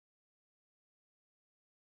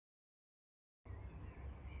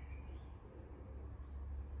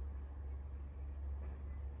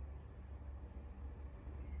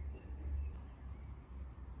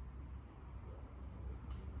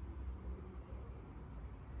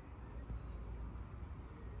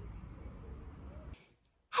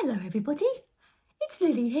Hello everybody, it's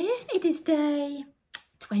Lily here. It is day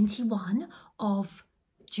 21 of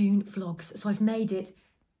June vlogs, so I've made it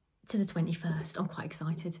to the 21st. I'm quite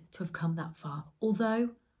excited to have come that far,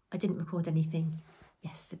 although I didn't record anything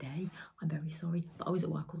yesterday. I'm very sorry, but I was at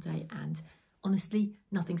work all day and honestly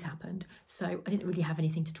nothing's happened, so I didn't really have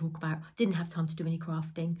anything to talk about. Didn't have time to do any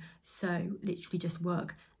crafting, so literally just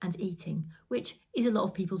work and eating, which is a lot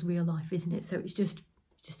of people's real life, isn't it? So it's just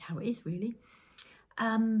how it is, really.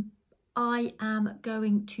 I am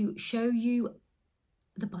going to show you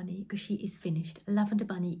the bunny because she is finished. Lavender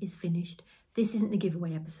bunny is finished. This isn't the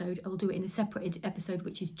giveaway episode. I will do it in a separate episode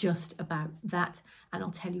which is just about that, and I'll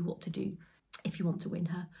tell you what to do if you want to win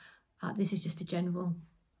her. This is just a general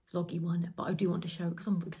vloggy one, but I do want to show it because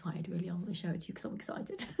I'm excited, really. I want to show it to you because I'm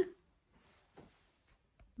excited.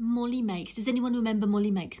 Molly Makes. Does anyone remember Molly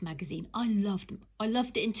Makes magazine? I loved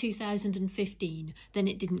it in 2015. Then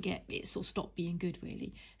it sort of stopped being good,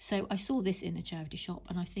 really. So I saw this in a charity shop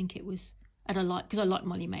and I think it was, and because I like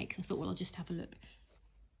Molly Makes, I thought, well, I'll just have a look.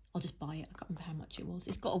 I'll just buy it. I can't remember how much it was.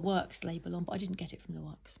 It's got a Works label on, but I didn't get it from the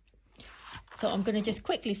Works. So I'm going to just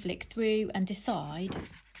quickly flick through and decide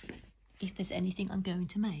if there's anything I'm going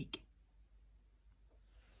to make.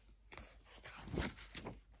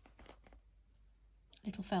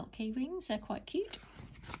 Little felt key rings, they're quite cute.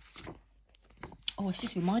 Oh, it's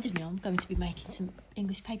just reminded me I'm going to be making some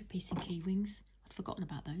English paper piece and key rings. I'd forgotten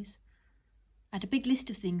about those. I had a big list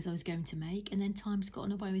of things I was going to make and then time's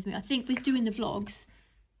gotten away with me. I think with doing the vlogs,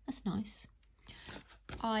 that's nice.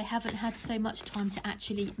 I haven't had so much time to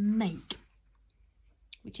actually make,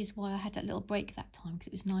 which is why I had that little break that time, because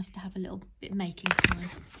it was nice to have a little bit of making time.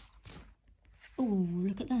 Oh,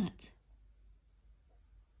 look at that.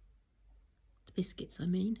 Biscuits, I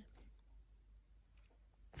mean.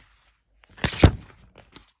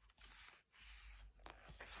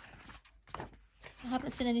 I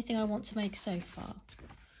haven't seen anything I want to make so far.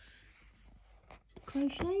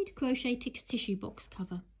 Crocheted? Crocheted tissue box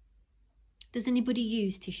cover. Does anybody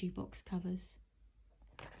use tissue box covers?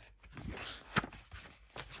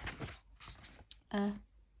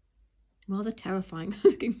 Rather terrifying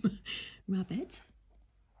looking rabbit.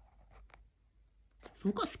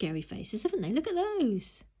 They've all got scary faces, haven't they? Look at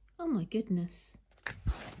those. Oh my goodness.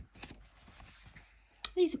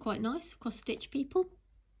 These are quite nice, cross stitch people.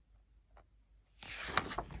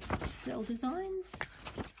 Little designs.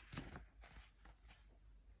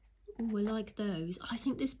 Oh, I like those. I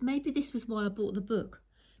think maybe this was why I bought the book,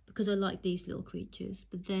 because I like these little creatures,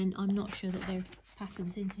 but then I'm not sure that there are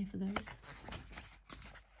patterns in here for those.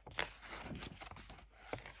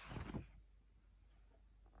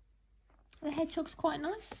 The hedgehog's quite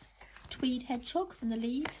nice. Tweed hedgehog from the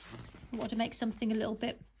leaves. I want to make something a little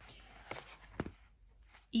bit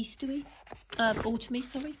Eastery, autumny,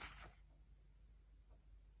 sorry.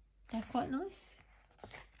 They're quite nice.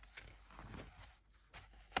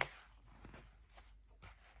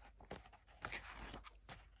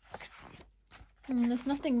 There's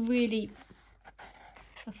nothing really.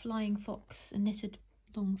 A flying fox, a knitted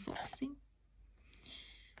long fox thing.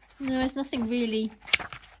 No, there's nothing really.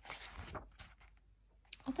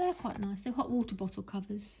 Oh, they're quite nice. They're hot water bottle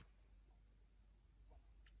covers.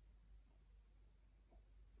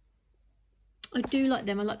 I do like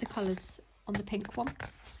them. I like the colours on the pink one.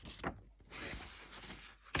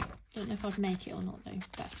 Don't know if I'd make it or not though.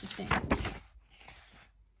 That's the thing.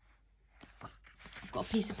 I've got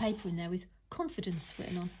a piece of paper in there with confidence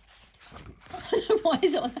written on. I don't know why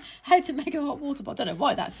is it on. How to make a hot water bottle. I don't know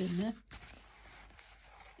why that's in there.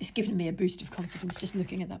 It's given me a boost of confidence just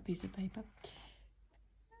looking at that piece of paper.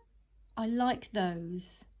 I like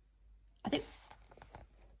those. I think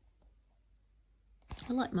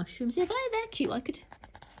I like mushrooms. Yeah, they're cute. I could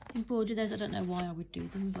embroider those. I don't know why I would do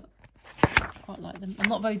them, but I quite like them. I'm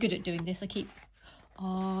not very good at doing this.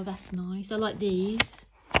 Oh, that's nice. I like these.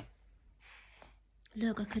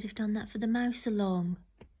 Look, I could have done that for the mouse along.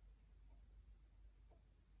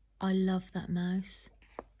 I love that mouse.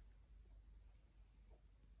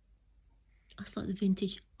 That's like the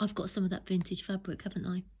vintage. I've got some of that vintage fabric, haven't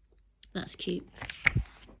I? That's cute.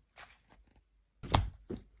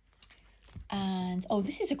 And oh,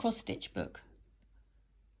 this is a cross stitch book,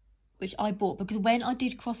 which I bought because when I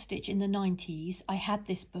did cross stitch in the 90s, I had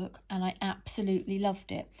this book and I absolutely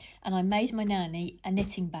loved it. And I made my nanny a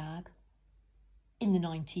knitting bag in the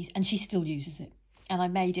 90s and she still uses it. And I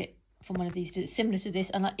made it from one of these similar to this,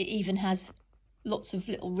 and it even has lots of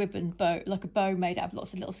little ribbon bow, like a bow made out of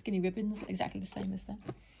lots of little skinny ribbons, exactly the same as that.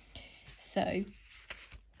 So,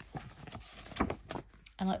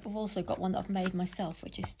 and I've also got one that I've made myself,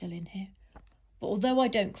 which is still in here. But although I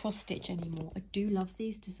don't cross stitch anymore, I do love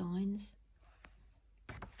these designs.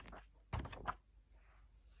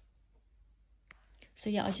 So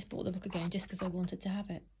yeah, I just bought the book again just because I wanted to have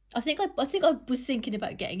it. I think I was thinking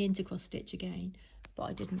about getting into cross stitch again, but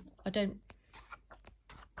I didn't. I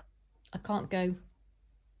can't go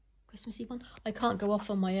Christmassy one. I can't go off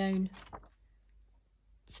on my own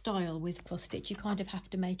style with cross stitch. You kind of have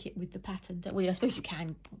to make it with the pattern. Well, I suppose you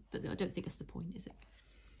can, but I don't think that's the point, is it?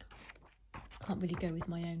 Can't really go with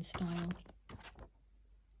my own style.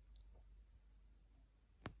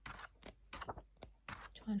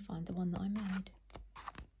 Try and find the one that I made.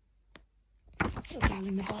 Little girl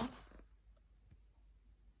in the bath.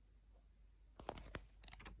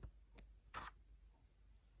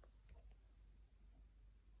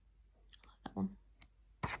 I like that one.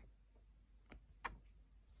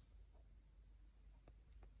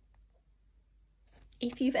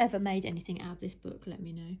 If you've ever made anything out of this book, let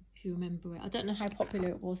me know if you remember it. I don't know how popular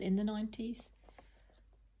it was in the 90s.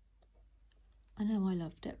 I know I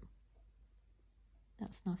loved it.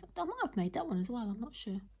 That's nice. I might have made that one as well, I'm not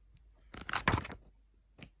sure.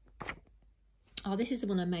 Oh, this is the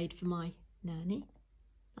one I made for my nanny.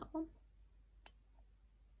 That one.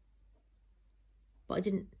 But I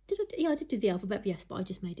didn't, yeah, I did do the alphabet, yes, but I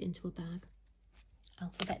just made it into a bag.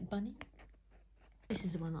 Alphabet bunny. This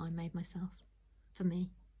is the one that I made myself. For me,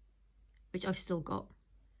 which I've still got.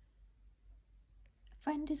 A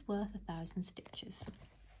friend is worth 1,000 stitches.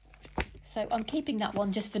 So I'm keeping that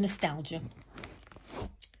one just for nostalgia.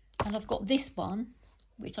 And I've got this one,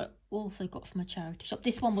 which I also got from a charity shop.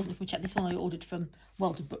 This one wasn't from a charity, this one I ordered from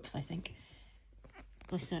World of Books, I think.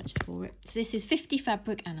 I searched for it. So this is 50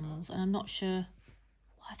 fabric animals, and I'm not sure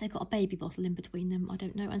why have they got a baby bottle in between them, I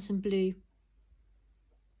don't know, and some blue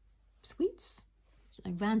sweets.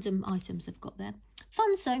 Random items they've got there.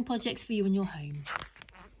 Fun sewing projects for you in your home.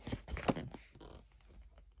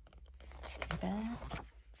 There.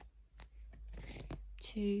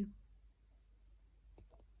 2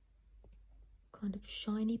 kind of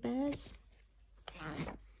shiny bears.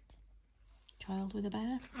 Child with a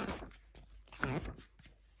bear.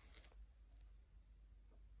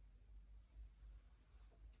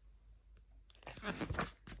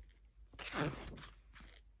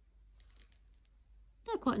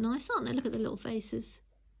 They're quite nice, aren't they? Look at the little faces.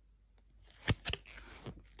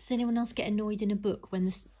 Does anyone else get annoyed in a book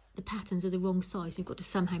when the patterns are the wrong size and you've got to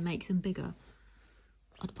somehow make them bigger?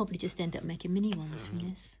 I'd probably just end up making mini ones from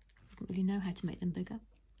this. I don't really know how to make them bigger.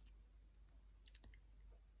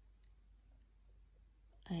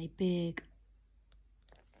 A big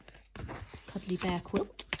cuddly bear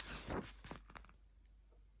quilt.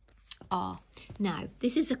 Now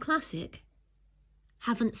this is a classic.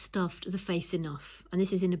 Haven't stuffed the face enough, and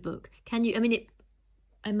this is in a book. Can you, I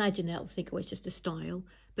imagine they'll think, oh, it's just a style,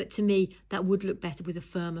 but to me that would look better with a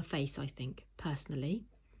firmer face, I think, personally.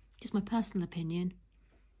 Just my personal opinion.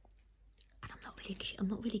 And I'm not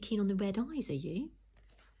really keen on the red eyes, are you?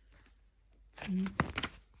 Well,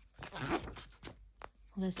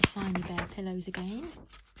 there's the shiny bear pillows again,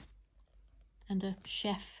 and a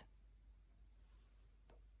chef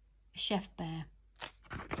bear.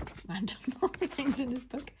 Random things in this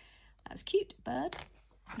book. That's cute. Bird.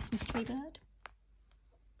 Christmas tree bird.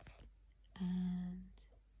 And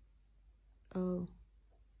oh,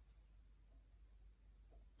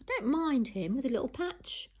 I don't mind him with a little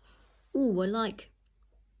patch. Oh, I wanted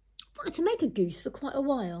to make a goose for quite a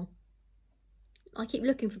while. I keep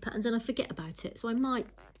looking for patterns and I forget about it, so I might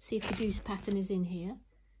see if the goose pattern is in here.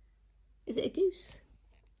 Is it a goose?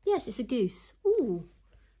 Yes, it's a goose. Ooh,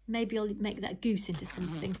 maybe I'll make that goose into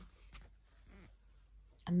something.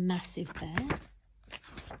 A massive bear.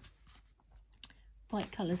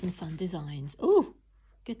 Bright colours and fun designs. Oh,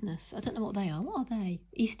 goodness, I don't know what they are. What are they?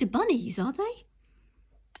 Easter bunnies, are they?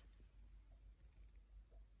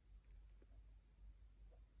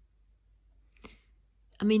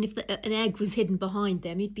 I mean, if an egg was hidden behind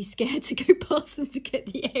them, you'd be scared to go past them to get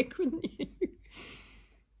the egg, wouldn't you?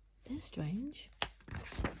 They're strange.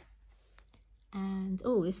 And,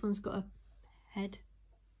 oh, this one's got a head.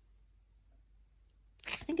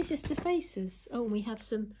 I think it's just the faces. Oh, and we have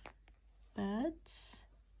some birds.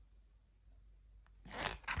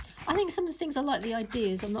 I think some of the things I like the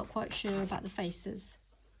ideas. I'm not quite sure about the faces.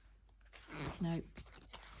 No.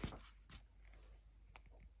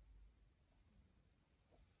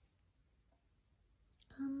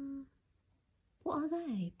 What are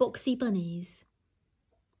they? Boxy bunnies.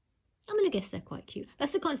 I'm going to guess they're quite cute.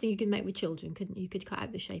 That's the kind of thing you could make with children, couldn't you? You could cut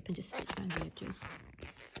out the shape and just stitch around the edges.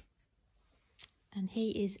 And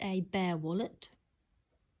he is a bear wallet.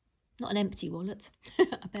 Not an empty wallet,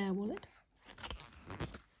 a bear wallet.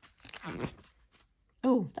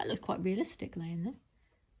 Oh, that looks quite realistic laying there.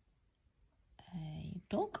 A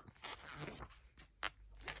dog.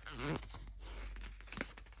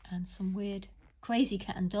 and some weird crazy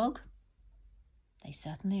cat and dog. They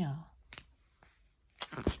certainly are.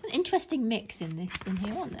 An interesting mix in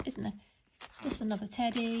here, isn't there? Just another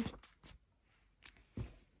teddy.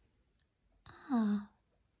 Ah.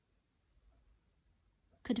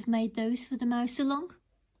 Could have made those for the mouse along.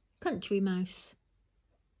 Country mouse.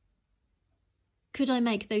 Could I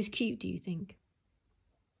make those cute, do you think?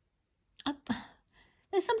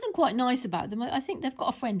 There's something quite nice about them. I think they've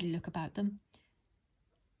got a friendly look about them.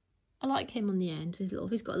 I like him on the end. He's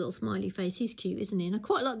got a little smiley face. He's cute, isn't he? And I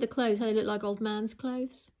quite like the clothes. How they look like old man's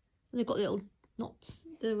clothes. And they've got little knots.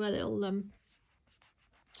 They're a little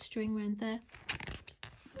string around there.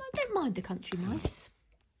 I don't mind the country mice.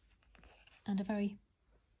 And a very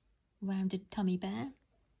rounded tummy bear.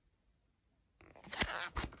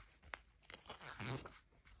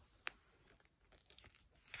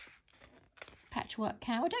 Patchwork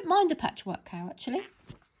cow. I don't mind the patchwork cow, actually.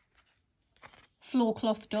 Floor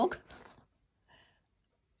cloth dog.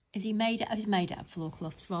 He's made out of floor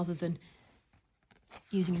cloths rather than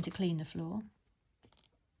using him to clean the floor.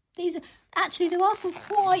 These are actually, there are some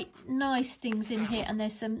quite nice things in here, and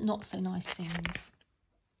there's some not so nice things.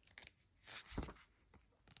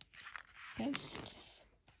 Ghosts.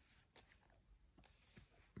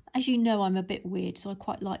 As you know, I'm a bit weird, so I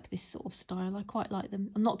quite like this sort of style. I quite like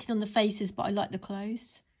them. I'm not keen on the faces, but I like the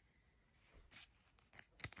clothes.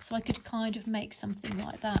 So I could kind of make something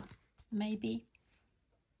like that, maybe.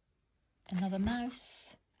 Another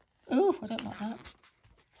mouse. Oh, I don't like that.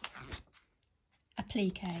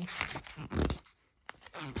 Applique.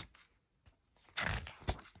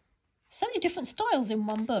 So many different styles in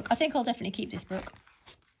one book. I think I'll definitely keep this book.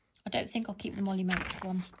 I don't think I'll keep the Molly Makes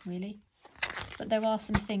one, really. But there are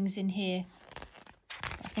some things in here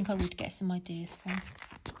I think I would get some ideas from.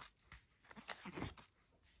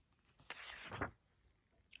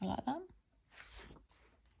 I like that.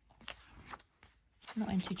 Not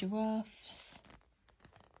into giraffes.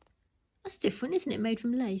 That's different, isn't it? Made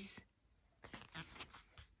from lace.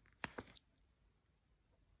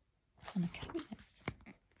 It's on a carrot.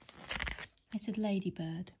 It's a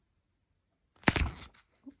ladybird.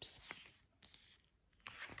 Oops.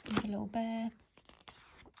 A little bear.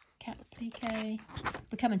 Cat applique.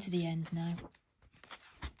 We're coming to the end now.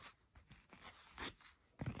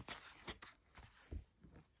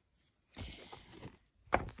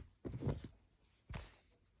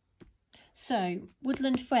 So,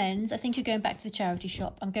 Woodland Friends, I think you're going back to the charity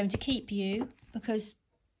shop. I'm going to keep you because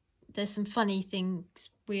there's some funny things,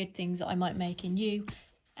 weird things that I might make in you,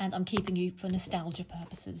 and I'm keeping you for nostalgia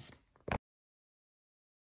purposes.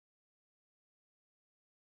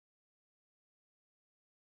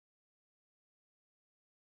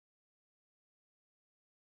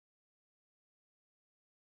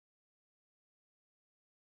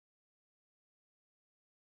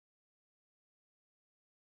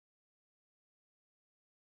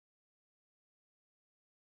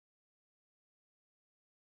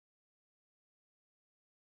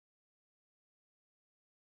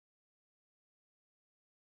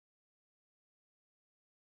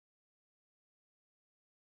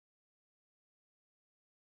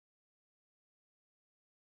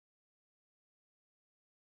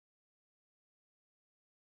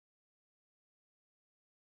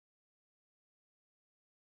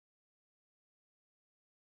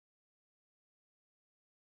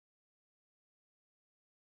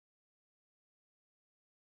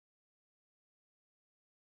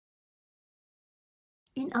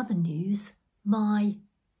 In other news,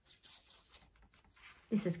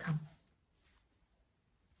 this has come.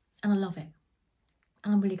 And I love it.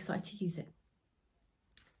 And I'm really excited to use it.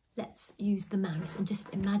 Let's use the mouse and just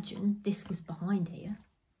imagine this was behind here.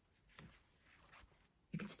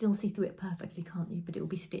 You can still see through it perfectly, can't you? But it will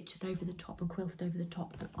be stitched over the top and quilted over the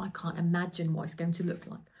top. And I can't imagine what it's going to look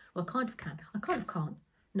like. Well, I kind of can. I kind of can't.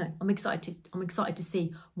 No, I'm excited. I'm excited to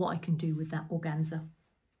see what I can do with that organza.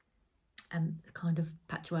 The kind of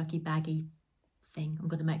patchworky, baggy thing I'm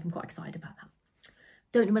going to make. I'm quite excited about that.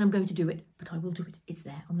 Don't know when I'm going to do it, but I will do it. It's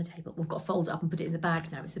there on the table. We've got to fold it up and put it in the bag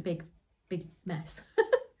now. It's a big, big mess.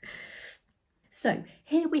 So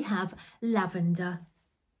here we have Lavender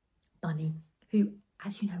Bunny, who,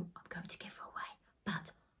 as you know, I'm going to give her away,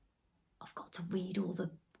 but I've got to read all the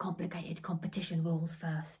complicated competition rules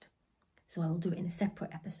first. So I will do it in a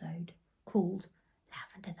separate episode called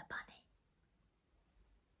Lavender the Bunny.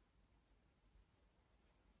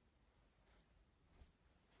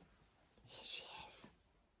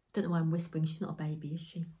 Don't know why I'm whispering, she's not a baby, is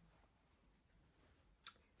she?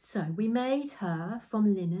 So we made her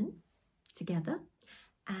from linen together,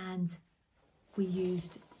 and we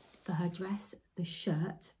used for her dress the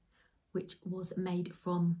shirt which was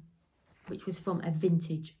from a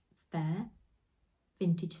vintage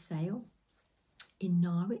sale in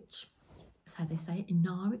Norwich. That's how they say it, in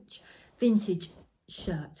Norwich. Vintage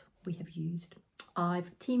shirt we have used.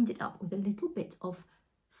 I've teamed it up with a little bit of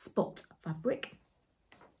spot fabric.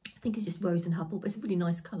 I think it's just Rose and Hubble, but it's a really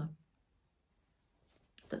nice colour.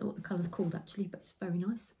 Don't know what the colour's called actually, but it's very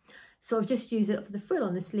nice. So I've just used it for the frill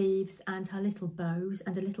on the sleeves and her little bows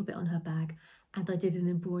and a little bit on her bag. And I did an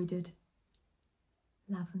embroidered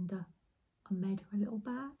lavender. I made her a little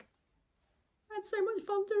bag. I had so much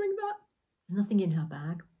fun doing that. There's nothing in her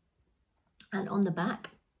bag. And on the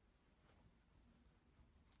back,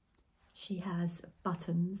 she has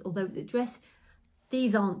buttons. Although the dress,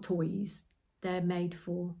 these aren't toys. They're made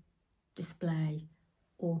for display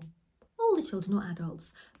or older children or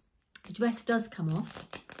adults. The dress does come off.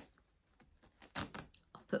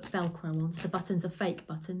 I've put Velcro on, so the buttons are fake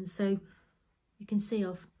buttons. So you can see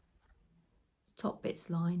the top bit's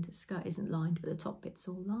lined. The skirt isn't lined, but the top bit's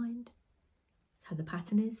all lined. That's how the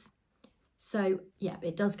pattern is. So yeah,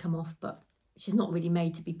 it does come off, but she's not really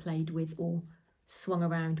made to be played with or swung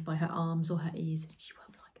around by her arms or her ears. She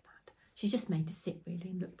won't like that. She's just made to sit really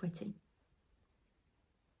and look pretty.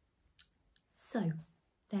 So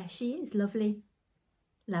there she is, lovely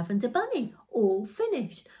Lavender Bunny, all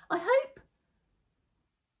finished. I hope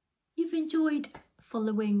you've enjoyed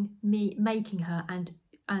following me making her,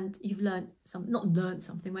 and you've learned not learned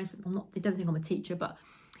something. They don't think I'm a teacher, but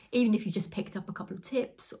even if you just picked up a couple of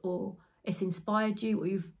tips, or it's inspired you, or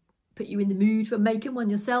you've put you in the mood for making one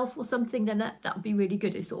yourself or something, then that would be really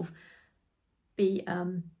good. It sort of be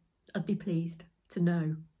I'd be pleased to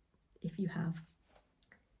know if you have.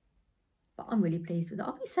 But I'm really pleased with it.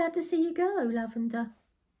 I'll be sad to see you go, Lavender.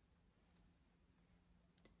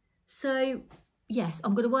 So yes,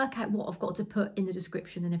 I'm going to work out what I've got to put in the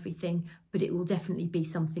description and everything, but it will definitely be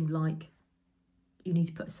something like you need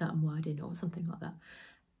to put a certain word in or something like that.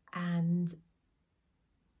 And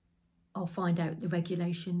I'll find out the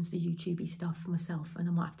regulations, the YouTubey stuff for myself, and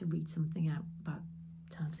I might have to read something out about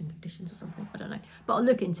terms and conditions or something. I don't know, but I'll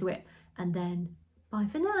look into it, and then bye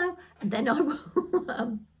for now, and then I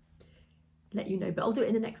will let you know, but I'll do it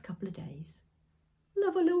in the next couple of days.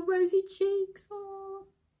 Love her little rosy cheeks. Aww.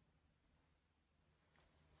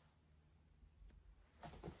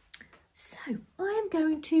 So I am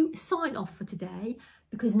going to sign off for today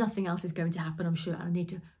because nothing else is going to happen, I'm sure. I need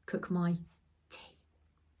to cook my tea.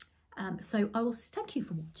 So I will thank you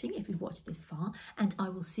for watching if you've watched this far, and I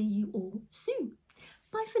will see you all soon.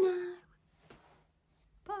 Bye for now.